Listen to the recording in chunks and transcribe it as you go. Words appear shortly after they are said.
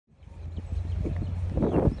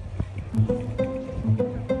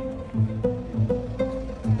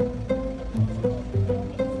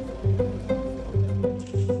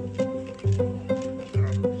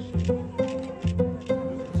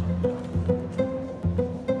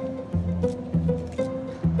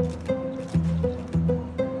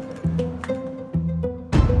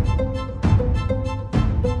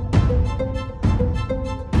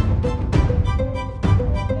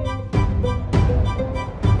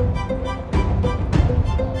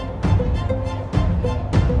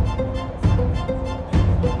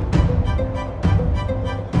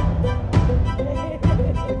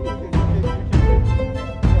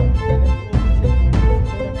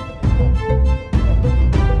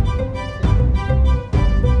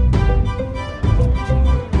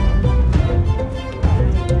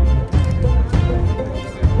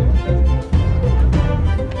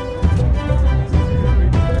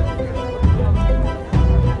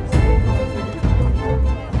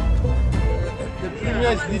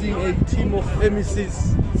is leading a team of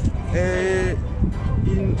MECs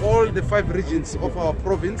in all the 5 regions of our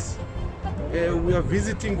province. We are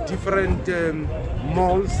visiting different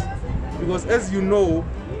malls because, as you know,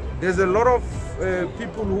 there's a lot of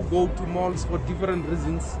people who go to malls for different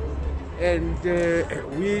reasons, and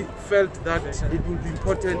we felt that it would be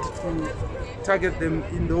important to target them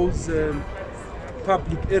in those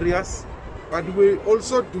public areas. But we're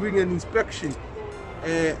also doing an inspection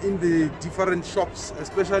in the different shops,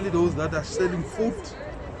 especially those that are selling food,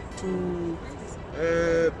 to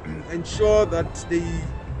ensure that they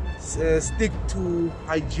stick to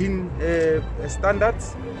hygiene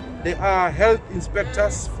standards. There are health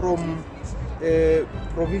inspectors from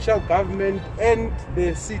provincial government and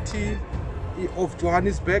the city of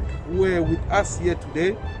Johannesburg who are with us here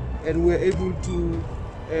today, and we're able to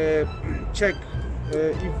check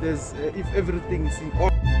if everything is in order.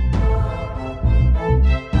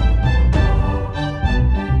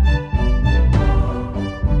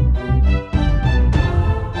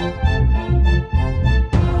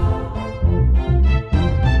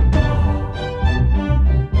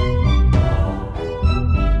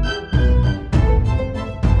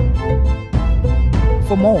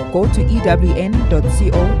 For more, go to ewn.co.za.